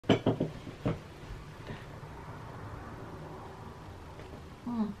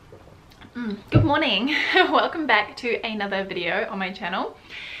Good morning. Welcome back to another video on my channel.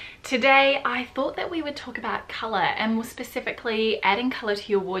 Today I thought that we would talk about colour, and more specifically adding colour to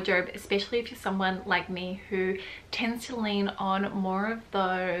your wardrobe, especially if you're someone like me who tends to lean on more of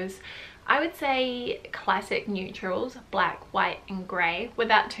those, I would say, classic neutrals, black, white and grey,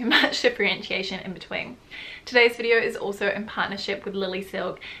 without too much differentiation in between. Today's video is also in partnership with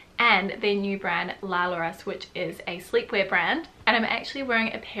LILYSILK and their new brand LALORAS, which is a sleepwear brand, and I'm actually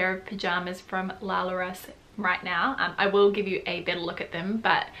wearing a pair of pajamas from LALORAS right now. I will give you a better look at them,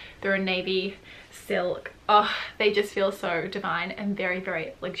 but they're a navy silk. Oh, they just feel so divine and very,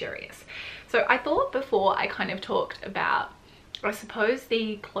 very luxurious. So I thought before I kind of talked about, I suppose,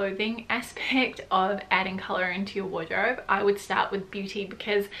 the clothing aspect of adding colour into your wardrobe, I would start with beauty,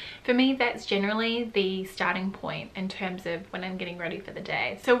 because for me that's generally the starting point in terms of when I'm getting ready for the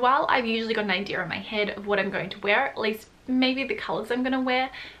day. So while I've usually got an idea in my head of what I'm going to wear, at least maybe the colours I'm going to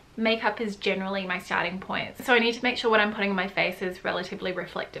wear, makeup is generally my starting point. So I need to make sure what I'm putting on my face is relatively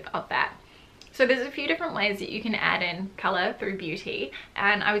reflective of that. So there's a few different ways that you can add in colour through beauty,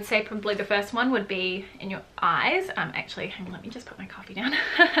 and I would say probably the first one would be in your eyes. Actually, hang on, let me just put my coffee down.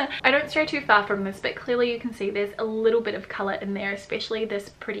 I don't stray too far from this, but clearly you can see there's a little bit of colour in there, especially this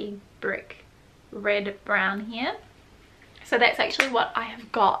pretty brick red brown here. So that's actually what I have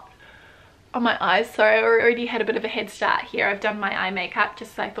got on my eyes. So I already had a bit of a head start here. I've done my eye makeup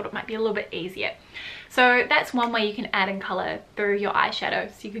just so I thought it might be a little bit easier. So that's one way you can add in colour through your eyeshadow.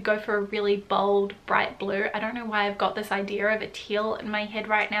 So you could go for a really bold, bright blue. I don't know why I've got this idea of a teal in my head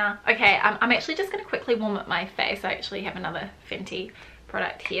right now. Okay, I'm actually just going to quickly warm up my face. I actually have another Fenty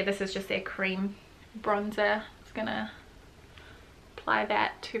product here. This is just their cream bronzer. I'm just going to apply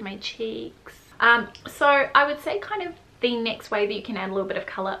that to my cheeks. So I would say kind of the next way that you can add a little bit of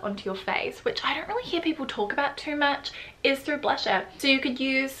colour onto your face, which I don't really hear people talk about too much, is through blusher. So you could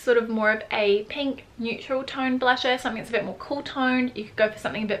use sort of more of a pink neutral tone blusher, something that's a bit more cool toned. You could go for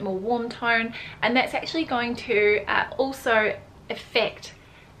something a bit more warm tone, and that's actually going to also affect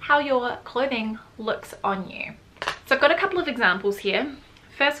how your clothing looks on you. So I've got a couple of examples here.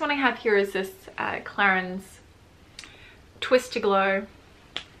 First one I have here is this Clarins Twist to Glow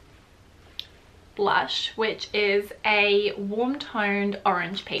blush, which is a warm toned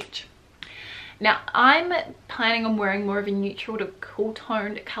orange peach. Now I'm planning on wearing more of a neutral to cool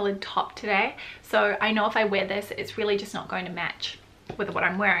toned coloured top today, so I know if I wear this it's really just not going to match with what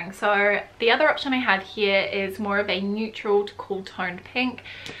I'm wearing. So the other option I have here is more of a neutral to cool toned pink.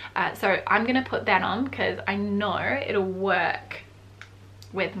 So I'm going to put that on because I know it'll work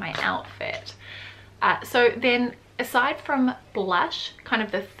with my outfit. So then, aside from blush, kind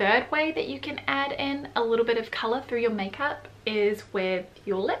of the third way that you can add in a little bit of colour through your makeup is with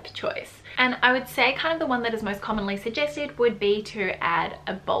your lip choice. And I would say kind of the one that is most commonly suggested would be to add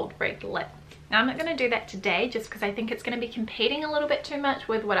a bold red lip. Now I'm not going to do that today just because I think it's going to be competing a little bit too much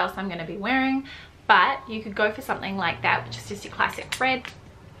with what else I'm going to be wearing, but you could go for something like that, which is just your classic red.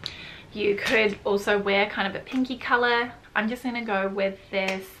 You could also wear kind of a pinky colour. I'm just going to go with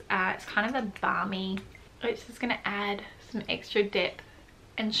this, it's kind of a balmy, it's just going to add some extra depth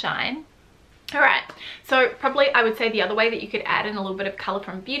and shine. Alright, so probably I would say the other way that you could add in a little bit of colour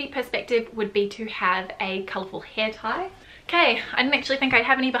from a beauty perspective would be to have a colourful hair tie. Okay, I didn't actually think I'd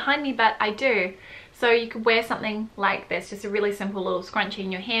have any behind me, but I do. So you could wear something like this, just a really simple little scrunchie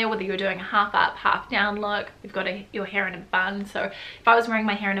in your hair, whether you're doing a half up, half down look. You've got your hair in a bun. So if I was wearing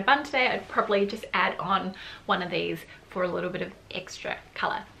my hair in a bun today, I'd probably just add on one of these for a little bit of extra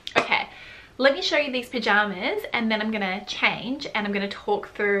colour. Okay. Let me show you these pajamas and then I'm going to change and I'm going to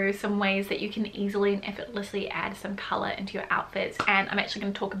talk through some ways that you can easily and effortlessly add some colour into your outfits, and I'm actually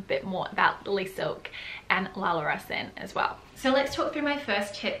going to talk a bit more about LILYSILK and LALORAS then as well. So let's talk through my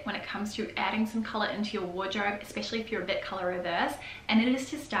first tip when it comes to adding some colour into your wardrobe, especially if you're a bit colour averse, and it is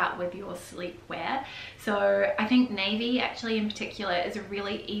to start with your sleepwear. So I think navy actually in particular is a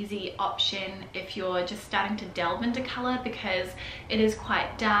really easy option if you're just starting to delve into colour, because it is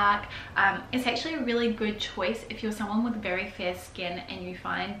quite dark. It's actually a really good choice if you're someone with very fair skin and you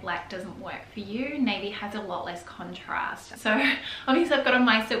find black doesn't work for you. Navy has a lot less contrast. So obviously I've got on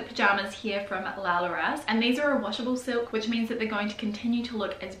my silk pajamas here from LALORAS, and these are a washable silk, which means that they're going to continue to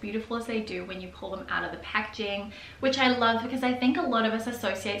look as beautiful as they do when you pull them out of the packaging, which I love because I think a lot of us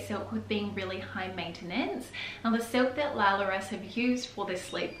associate silk with being really high maintenance. Now the silk that LALORAS have used for this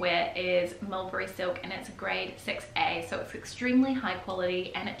sleepwear is mulberry silk, and it's a grade 6A, so it's extremely high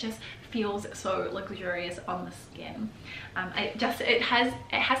quality and it just feels so luxurious on the skin. It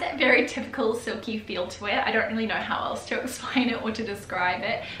has that very typical silky feel to it. I don't really know how else to explain it or to describe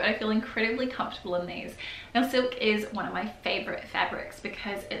it, but I feel incredibly comfortable in these. Now silk is one of my favorite fabrics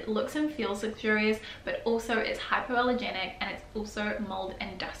because it looks and feels luxurious, but also it's hypoallergenic and it's also mold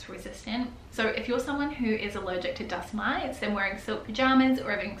and dust resistant. So if you're someone who is allergic to dust mites, then wearing silk pajamas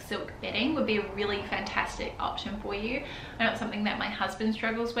or having silk bedding would be a really fantastic option for you. I know it's something that my husband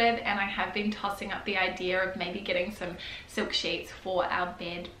struggles with, and I have been tossing up the idea of maybe getting some silk sheets for our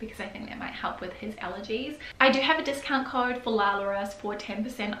bed because I think that might help with his allergies. I do have a discount code for LALORAS for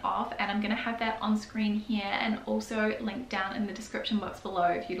 10% off, and I'm going to have that on screen here and also linked down in the description box below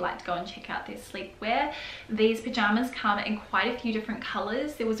if you'd like to go and check out their sleepwear. These pajamas come in quite a few different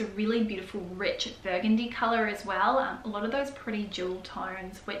colors. There was a really beautiful rich burgundy color as well, a lot of those pretty jewel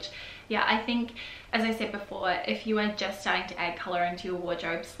tones, which yeah, I think, as I said before, if you are just starting to add color into your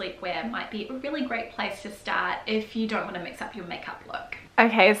wardrobe, sleepwear might be a really great place to start if you don't want to mix up your makeup look.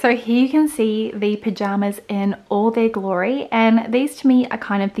 Okay, so here you can see the pajamas in all their glory, and these to me are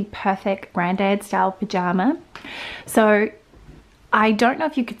kind of the perfect granddad style pajama. So I don't know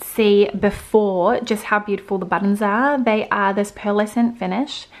if you could see before just how beautiful the buttons are. They are this pearlescent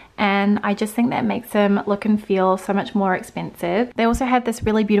finish, and I just think that makes them look and feel so much more expensive. They also have this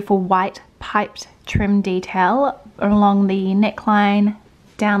really beautiful white piped trim detail along the neckline,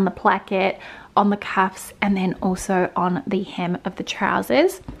 down the placket, on the cuffs, and then also on the hem of the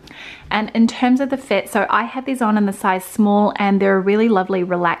trousers. And in terms of the fit, so I have these on in the size small, and they're a really lovely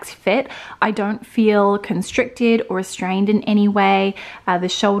relaxed fit. I don't feel constricted or restrained in any way. The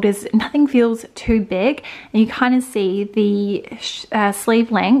shoulders, nothing feels too big, and you kind of see the sleeve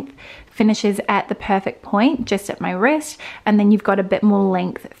length finishes at the perfect point, just at my wrist, and then you've got a bit more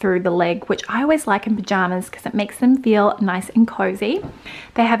length through the leg, which I always like in pajamas because it makes them feel nice and cozy.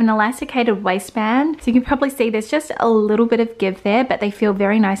 They have an elasticated waistband, so you can probably see there's just a little bit of give there, but they feel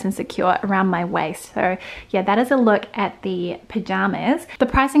very nice and secure around my waist. So yeah, that is a look at the pajamas. The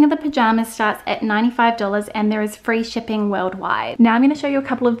pricing of the pajamas starts at $95, and there is free shipping worldwide. Now I'm going to show you a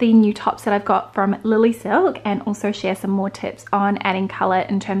couple of the new tops that I've got from LILYSILK, and also share some more tips on adding color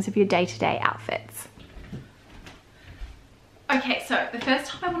in terms of your day-to-day outfits. Okay, so the first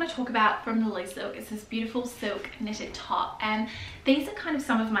top I want to talk about from LILYSILK is this beautiful silk knitted top, and these are kind of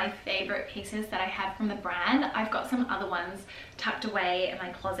some of my favorite pieces that I have from the brand. I've got some other ones tucked away in my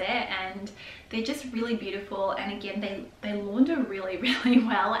closet, and they're just really beautiful, and again they launder really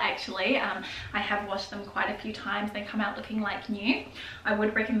well actually. I have washed them quite a few times. They come out looking like new. I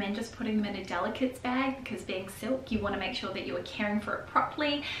would recommend just putting them in a delicates bag because being silk, you want to make sure that you are caring for it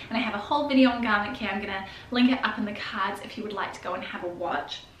properly, and I have a whole video on garment care. I'm gonna link it up in the cards if you would like to go and have a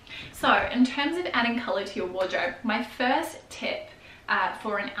watch. So in terms of adding color to your wardrobe, my first tip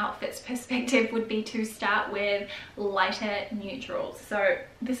for an outfits perspective would be to start with lighter neutrals. So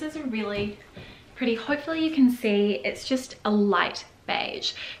this is a really pretty, hopefully you can see, it's just a light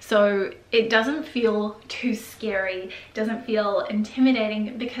beige, so it doesn't feel too scary, doesn't feel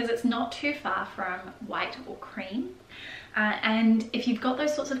intimidating because it's not too far from white or cream. And if you've got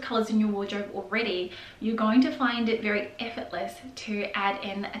those sorts of colors in your wardrobe already, you're going to find it very effortless to add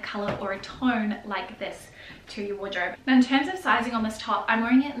in a color or a tone like this to your wardrobe. Now in terms of sizing on this top, I'm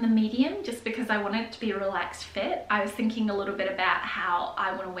wearing it in the medium just because I want it to be a relaxed fit. I was thinking a little bit about how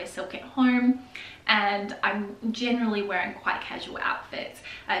I want to wear silk at home, and I'm generally wearing quite casual outfits.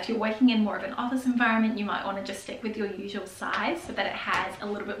 If you're working in more of an office environment, you might want to just stick with your usual size so that it has a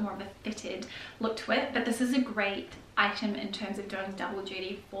little bit more of a fitted look to it. But this is a great item in terms of doing double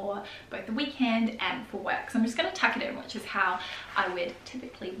duty for both the weekend and for work. So I'm just going to tuck it in, which is how I would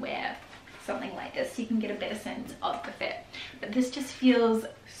typically wear something like this, so you can get a better sense of the fit. But this just feels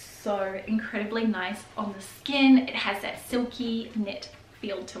so incredibly nice on the skin. It has that silky knit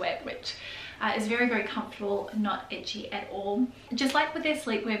feel to it, which is very comfortable, not itchy at all. Just like with their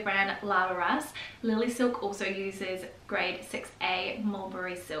sleepwear brand LALORAS, LILYSILK also uses grade 6A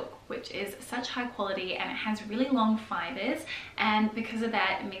mulberry silk, which is such high quality, and it has really long fibers, and because of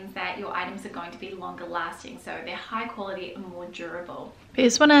that it means that your items are going to be longer lasting, so they're high quality and more durable. I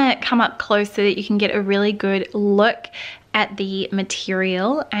just want to come up close so that you can get a really good look at the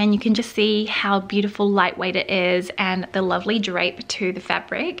material, and you can just see how beautiful lightweight it is and the lovely drape to the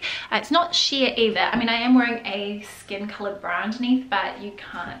fabric. It's not sheer either. I mean, I am wearing a skin colored bra underneath, but you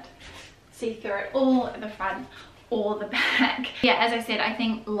can't see through it all at the front or the back. Yeah, as I said, I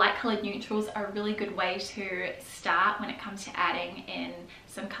think light colored neutrals are a really good way to start when it comes to adding in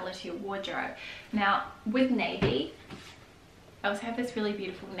some color to your wardrobe. Now with navy, I also have this really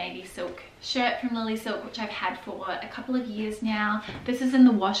beautiful navy silk shirt from LILYSILK, which I've had for a couple of years now. This is in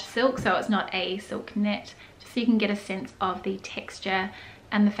the wash silk, so it's not a silk knit, just so you can get a sense of the texture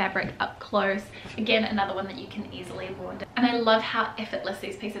and the fabric up close. Again, another one that you can easily launder. And I love how effortless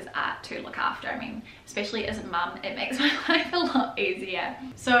these pieces are to look after. I mean, especially as a mum, it makes my life a lot easier.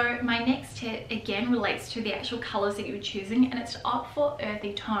 So my next tip again relates to the actual colors that you're choosing, and it's to opt for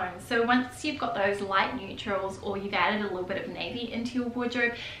earthy tones. So once you've got those light neutrals, or you've added a little bit of navy into your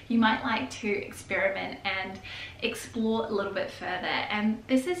wardrobe, you might like to experiment and explore a little bit further. And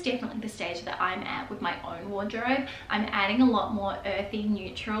this is definitely the stage that I'm at with my own wardrobe. I'm adding a lot more earthy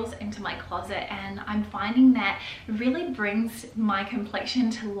neutrals into my closet, and I'm finding that really brings my complexion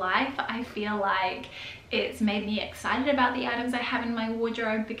to life. I feel like it's made me excited about the items I have in my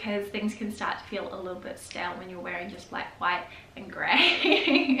wardrobe, because things can start to feel a little bit stale when you're wearing just black, white and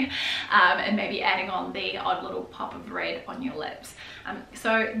grey and maybe adding on the odd little pop of red on your lips.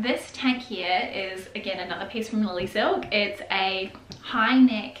 So this tank here is again another piece from LILYSILK. It's a high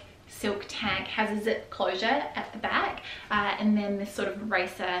neck silk tank, has a zip closure at the back, and then this sort of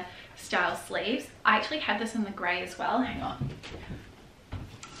racer style sleeves. I actually have this in the grey as well. Hang on.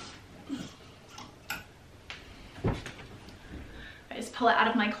 I just pull it out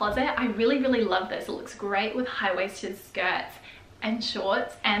of my closet. I really love this. It looks great with high-waisted skirts and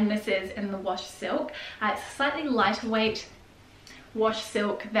shorts, and this is in the wash silk. It's slightly lighter weight wash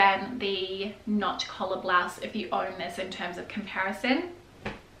silk than the notch collar blouse if you own this in terms of comparison.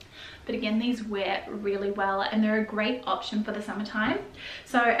 But again, these wear really well, and they're a great option for the summertime.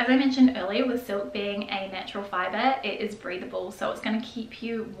 So as I mentioned earlier, with silk being a natural fiber, it is breathable, so it's going to keep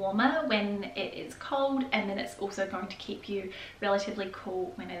you warmer when it is cold, and then it's also going to keep you relatively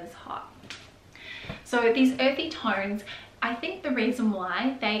cool when it is hot. So these earthy tones, I think the reason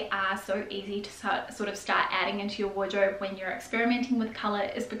why they are so easy to sort of start adding into your wardrobe when you're experimenting with color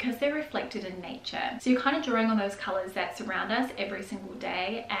is because they're reflected in nature. So you're kind of drawing on those colors that surround us every single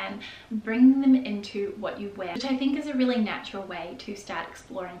day and bringing them into what you wear, which I think is a really natural way to start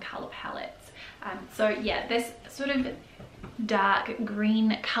exploring color palettes. So yeah, this sort of dark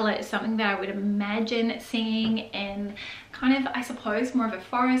green color is something that I would imagine seeing in kind of, I suppose, more of a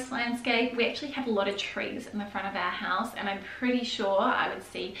forest landscape. We actually have a lot of trees in the front of our house, and I'm pretty sure I would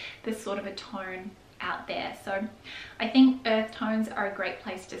see this sort of a tone out there. So I think earth tones are a great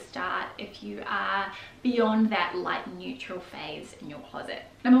place to start if you are beyond that light neutral phase in your closet.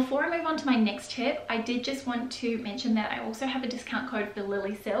 Now, before I move on to my next tip, I did just want to mention that I also have a discount code for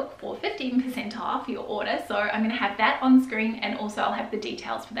LILYSILK for 15% off your order. So I'm going to have that on screen, and also I'll have the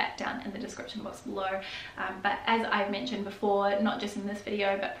details for that down in the description box below. But as I've mentioned before, not just in this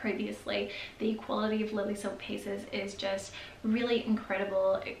video but previously, the quality of LILYSILK pieces is just really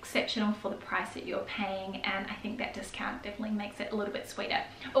incredible, exceptional for the price that you're paying, and I think that discount definitely makes it a little bit sweeter.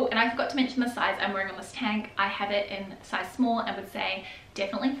 Oh, and I forgot to mention the size I'm wearing on this tank. I have it in size small, and would say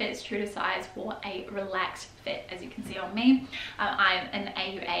definitely fits true to size for a relaxed fit, as you can see on me. I'm an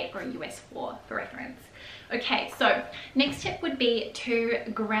AU8 or a US4 for reference. Okay, so next tip would be to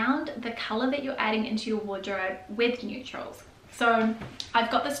ground the color that you're adding into your wardrobe with neutrals. So I've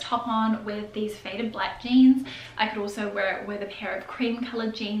got this top on with these faded black jeans. I could also wear it with a pair of cream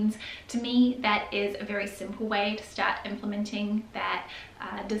colored jeans. To me, that is a very simple way to start implementing that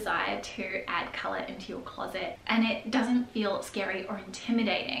desire to add color into your closet, and it doesn't feel scary or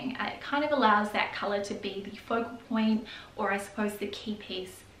intimidating. It kind of allows that color to be the focal point, or I suppose the key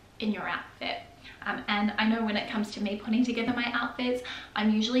piece in your outfit. And I know when it comes to me putting together my outfits, I'm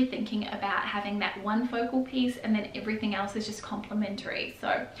usually thinking about having that one focal piece, and then everything else is just complementary.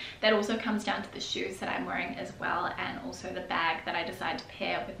 So that also comes down to the shoes that I'm wearing as well, and also the bag that I decide to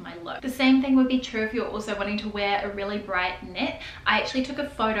pair with my look. The same thing would be true if you're also wanting to wear a really bright knit. I actually took a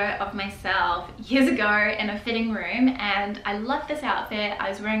photo of myself years ago in a fitting room, and I love this outfit. I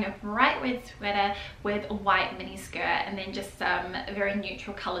was wearing a bright red sweater with a white mini skirt, and then just some very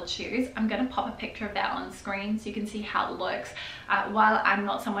neutral colored shoes. I'm going to pop a picture of that on screen so you can see how it looks. While I'm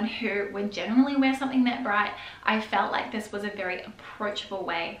not someone who would generally wear something that bright, I felt like this was a very approachable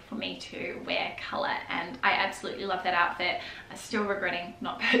way for me to wear color, and I absolutely love that outfit. I'm still regretting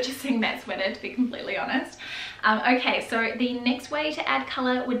not purchasing that sweater, to be completely honest. Okay, so the next way to add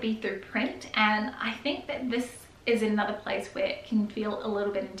color would be through print, and I think that this is another place where it can feel a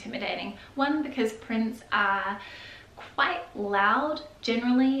little bit intimidating. One, because prints are quite loud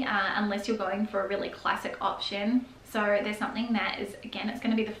generally, unless you're going for a really classic option. So there's something that is, again, it's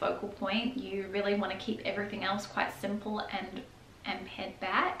going to be the focal point. You really want to keep everything else quite simple and and pared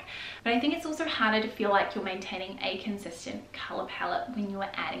back. But I think it's also harder to feel like you're maintaining a consistent color palette when you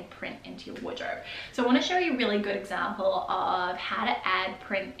are adding print into your wardrobe. So I want to show you a really good example of how to add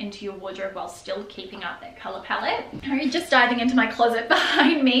print into your wardrobe while still keeping up that color palette. I'm just diving into my closet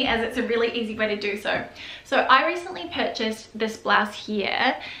behind me, as it's a really easy way to do so. So I recently purchased this blouse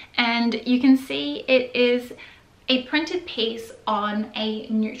here, and you can see it is a printed piece on a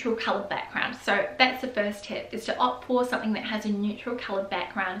neutral colored background. So that's the first tip, is to opt for something that has a neutral colored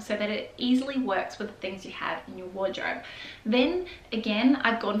background so that it easily works with the things you have in your wardrobe. Then again,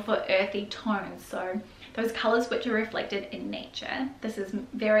 I've gone for earthy tones, so those colors which are reflected in nature. This is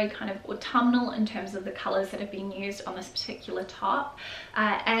very kind of autumnal in terms of the colors that have been used on this particular top,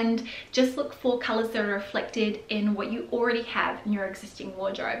 and just look for colors that are reflected in what you already have in your existing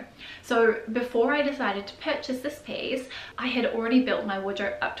wardrobe. So before I decided to purchase this piece, I had already built my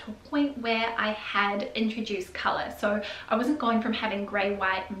wardrobe up to a point where I had introduced color. So I wasn't going from having gray,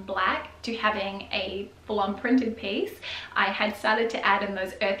 white and black to having a full-on printed piece. I had started to add in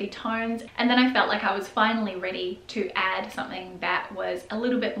those earthy tones, and then I felt like I was finally ready to add something that was a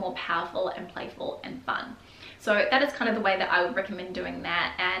little bit more powerful and playful and fun. So that is kind of the way that I would recommend doing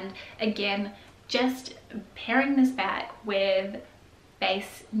that. And again, just pairing this back with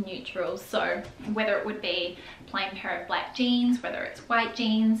base neutrals, so whether it would be a plain pair of black jeans, whether it's white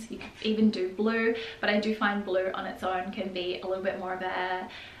jeans, you could even do blue, but I do find blue on its own can be a little bit more of a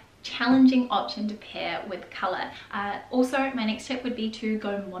challenging option to pair with color. Also, my next tip would be to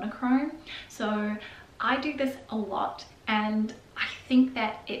go monochrome. So I do this a lot, and I think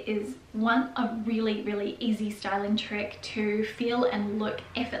that it is a really easy styling trick to feel and look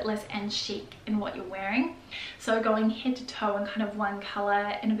effortless and chic in what you're wearing. So going head to toe in kind of one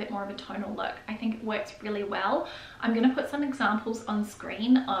color in a bit more of a tonal look, I think it works really well. I'm going to put some examples on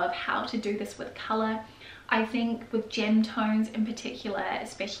screen of how to do this with color. I think with gem tones in particular,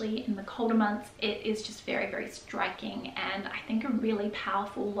 especially in the colder months, it is just very striking, and I think a really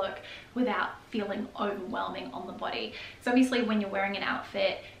powerful look without feeling overwhelming on the body. So obviously when you're wearing an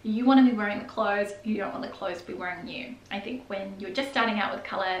outfit, you want to be wearing the clothes, you don't want the clothes to be wearing you. I think when you're just starting out with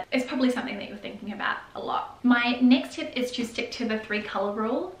color, it's probably something that you're thinking about a lot. My next tip is to stick to the 3 color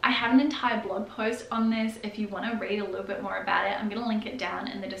rule. I have an entire blog post on this if you want to read a little bit more about it. I'm going to link it down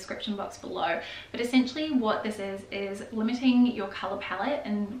in the description box below. But essentially what this is limiting your color palette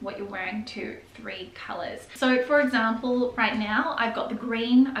and what you're wearing to 3 colors. So for example, right now I've got the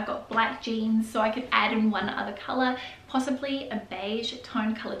green, I've got black jeans, so I could add in one other color, possibly a beige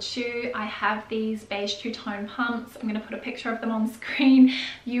tone colored shoe. I have these beige two-tone pumps. I'm going to put a picture of them on screen.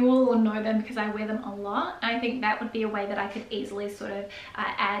 You all know them because I wear them a lot. I think that would be a way that I could easily sort of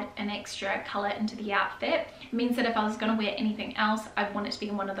add an extra color into the outfit. It means that if I was going to wear anything else, I'd want it to be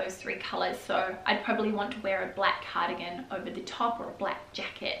in one of those 3 colors. So I'd probably want to wear a black cardigan over the top or a black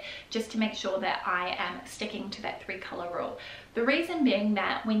jacket, just to make sure that I am sticking to that 3 color rule. The reason being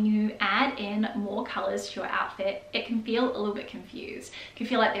that when you add in more colors to your outfit, it can feel a little bit confused. It can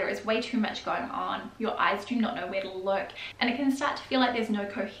feel like there is way too much going on. Your eyes do not know where to look, and it can start to feel like there's no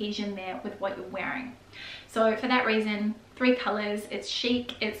cohesion there with what you're wearing. So for that reason, 3 colors, it's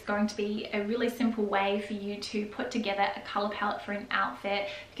chic. It's going to be a really simple way for you to put together a color palette for an outfit,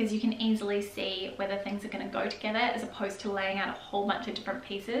 because you can easily see whether things are going to go together as opposed to laying out a whole bunch of different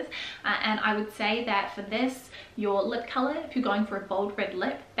pieces. And I would say that for this, your lip color, if you're going for a bold red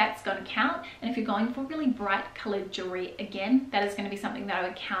lip, that's going to count. And if you're going for really bright colored jewelry, again, that is going to be something that I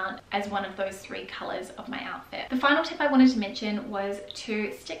would count as one of those 3 colors of my outfit. The final tip I wanted to mention was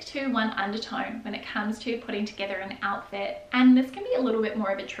to stick to one undertone when it comes to putting together an outfit. And this can be a little bit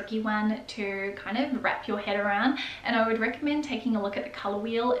more of a tricky one to kind of wrap your head around, and I would recommend taking a look at the color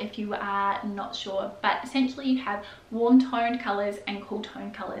wheel if you are not sure. But essentially you have warm toned colors and cool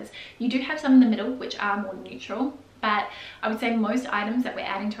toned colors. You do have some in the middle which are more neutral, but I would say most items that we're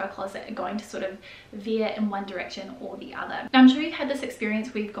adding to our closet are going to sort of veer in one direction or the other. Now I'm sure you've had this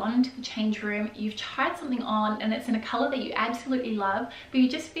experience where you've gone into the change room, you've tried something on and it's in a color that you absolutely love, but you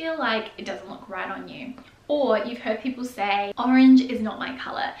just feel like it doesn't look right on you. Or you've heard people say, orange is not my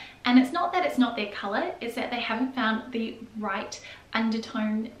color. And it's not that it's not their color, it's that they haven't found the right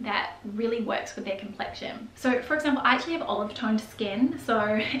undertone that really works with their complexion. So for example, I actually have olive toned skin, so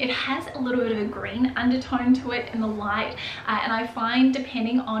it has a little bit of a green undertone to it in the light, and I find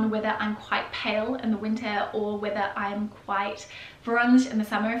depending on whether I'm quite pale in the winter or whether I'm quite grunge in the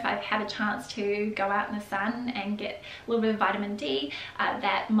summer, if I've had a chance to go out in the sun and get a little bit of vitamin D,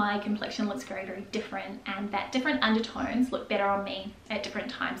 that my complexion looks very, very different, and that different undertones look better on me at different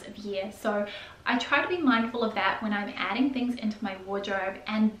times of year. So I try to be mindful of that when I'm adding things into my wardrobe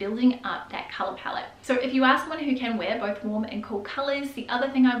and building up that color palette. So if you are someone who can wear both warm and cool colors, the other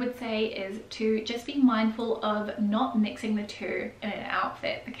thing I would say is to just be mindful of not mixing the two in an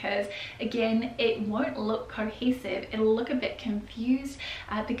outfit, because again, it won't look cohesive. It'll look a bit confused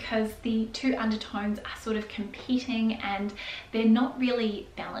because the two undertones are sort of competing and they're not really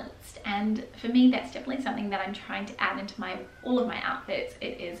balanced. And for me, that's definitely something that I'm trying to add into all of my outfits.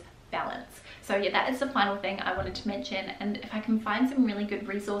 It is balance. So yeah, that is the final thing I wanted to mention, and if I can find some really good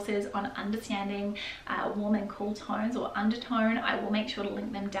resources on understanding warm and cool tones or undertone, I will make sure to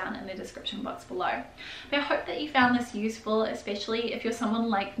link them down in the description box below. But I hope that you found this useful, especially if you're someone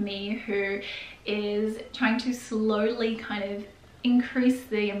like me who is trying to slowly kind of increase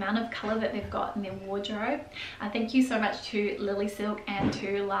the amount of color that they've got in their wardrobe. Thank you so much to LILYSILK and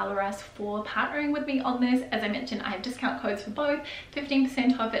to LALORAS for partnering with me on this. As I mentioned, I have discount codes for both,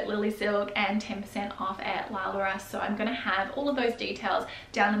 15% off at LILYSILK and 10% off at LALORAS. So I'm going to have all of those details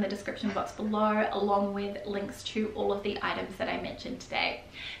down in the description box below, along with links to all of the items that I mentioned today.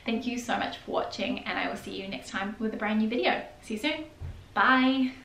 Thank you so much for watching, and I will see you next time with a brand new video. See you soon. Bye.